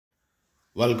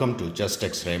Welcome to Just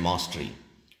X-Ray Mastery.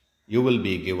 You will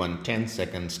be given 10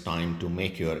 seconds time to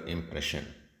make your impression.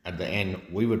 At the end,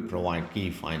 we would provide key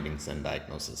findings and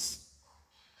diagnosis.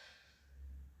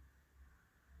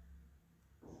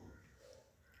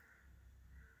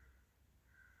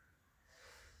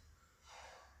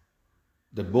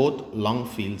 The both lung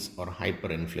fields are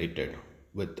hyperinflated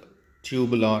with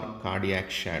tubular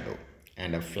cardiac shadow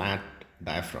and a flat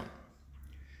diaphragm,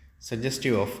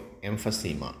 suggestive of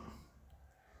emphysema.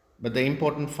 But the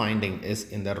important finding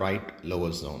is in the right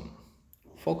lower zone.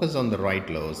 Focus on the right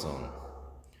lower zone.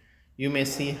 You may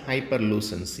see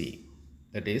hyperlucency,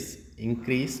 that is,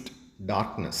 increased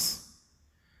darkness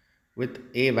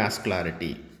with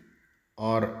avascularity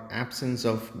or absence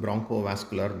of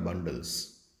bronchovascular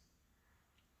bundles.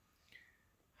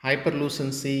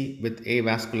 Hyperlucency with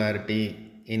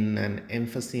avascularity in an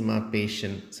emphysema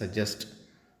patient suggests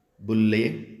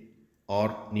bullae or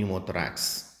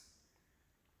pneumothorax.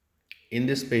 In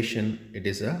this patient, it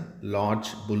is a large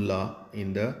bulla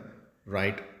in the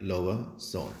right lower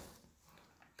zone.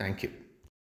 Thank you.